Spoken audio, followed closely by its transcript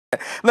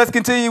Let's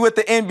continue with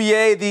the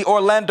NBA. The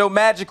Orlando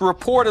Magic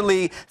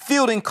reportedly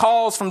fielding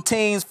calls from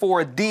teams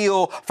for a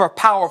deal for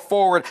power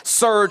forward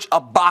Serge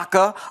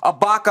Ibaka.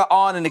 Ibaka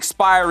on an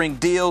expiring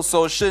deal,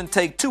 so it shouldn't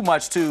take too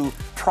much to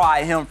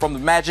pry him from the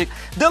Magic.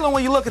 Dylan,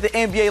 when you look at the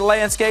NBA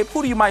landscape,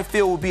 who do you might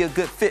feel would be a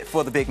good fit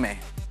for the big man?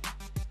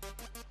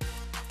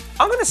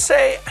 I'm going to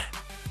say,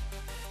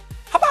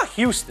 how about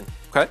Houston?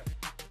 Okay.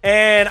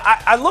 And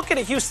I look at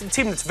a Houston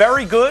team that's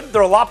very good.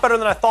 They're a lot better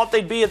than I thought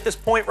they'd be at this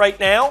point right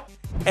now.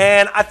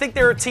 And I think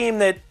they're a team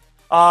that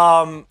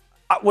Ibaka's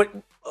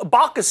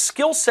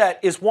skill set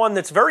is one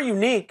that's very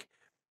unique.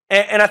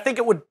 And I think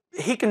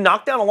he can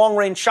knock down a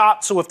long-range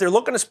shot. So if they're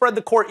looking to spread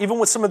the court, even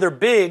with some of their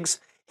bigs,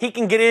 he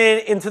can get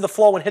into the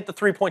flow and hit the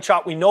three-point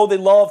shot. We know they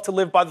love to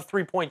live by the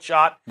three-point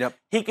shot. Yep.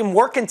 He can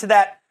work into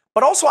that.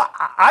 But also,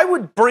 I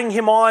would bring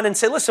him on and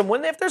say, listen,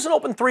 if there's an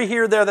open three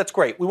here or there, that's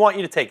great. We want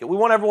you to take it. We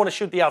want everyone to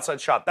shoot the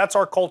outside shot. That's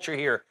our culture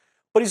here.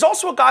 But he's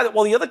also a guy that,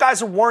 while the other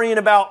guys are worrying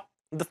about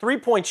the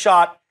three-point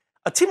shot,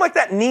 a team like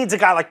that needs a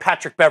guy like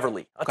Patrick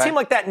Beverley. A team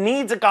like that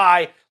needs a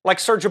guy like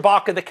Serge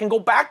Ibaka that can go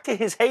back to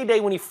his heyday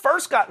when he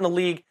first got in the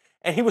league,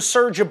 and he was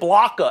Serge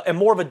Ibaka and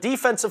more of a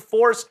defensive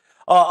force,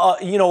 a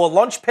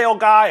lunch pail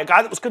guy, a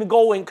guy that was going to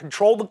go and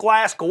control the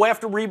glass, go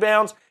after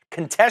rebounds,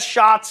 contest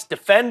shots,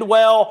 defend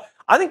well.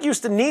 I think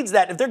Houston needs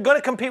that. If they're going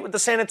to compete with the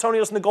San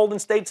Antonios and the Golden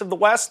States of the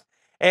West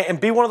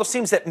and be one of those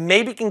teams that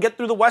maybe can get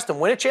through the West and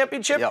win a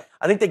championship,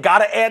 I think they got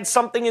to add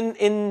something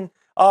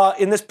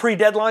in this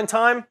pre-deadline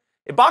time.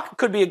 Ibaka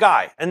could be a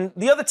guy. And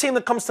the other team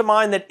that comes to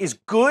mind that is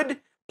good,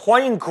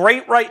 playing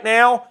great right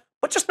now,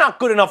 but just not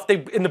good enough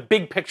in the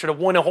big picture to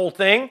win a whole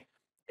thing,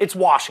 it's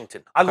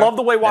Washington. I love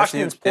the way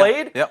Washington's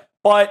played,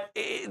 but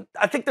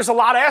I think there's a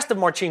lot asked of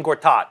Marcin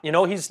Gortat. You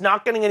know, he's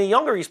not getting any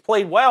younger. He's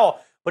played well,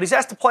 but he's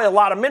asked to play a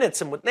lot of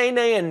minutes. And with Nene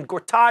and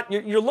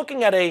Gortat, you're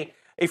looking at a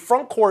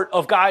front court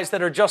of guys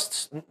that are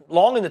just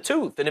long in the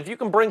tooth. And if you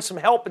can bring some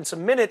help and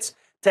some minutes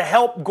to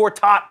help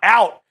Gortat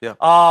out,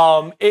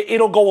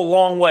 it'll go a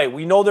long way.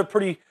 We know they're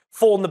pretty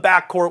full in the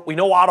backcourt. We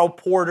know Otto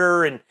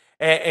Porter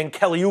and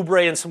Kelly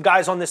Oubre and some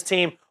guys on this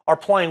team are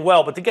playing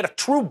well. But to get a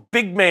true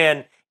big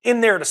man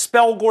in there to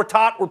spell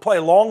Gortat or play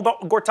along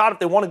Gortat if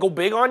they want to go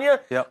big on you,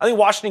 I think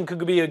Washington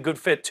could be a good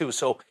fit too.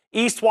 So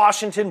East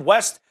Washington,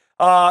 West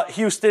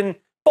Houston,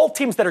 both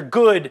teams that are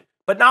good,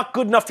 but not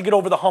good enough to get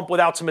over the hump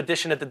without some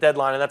addition at the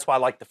deadline, and that's why I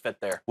like the fit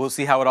there. We'll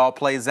see how it all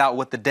plays out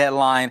with the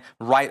deadline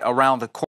right around the corner.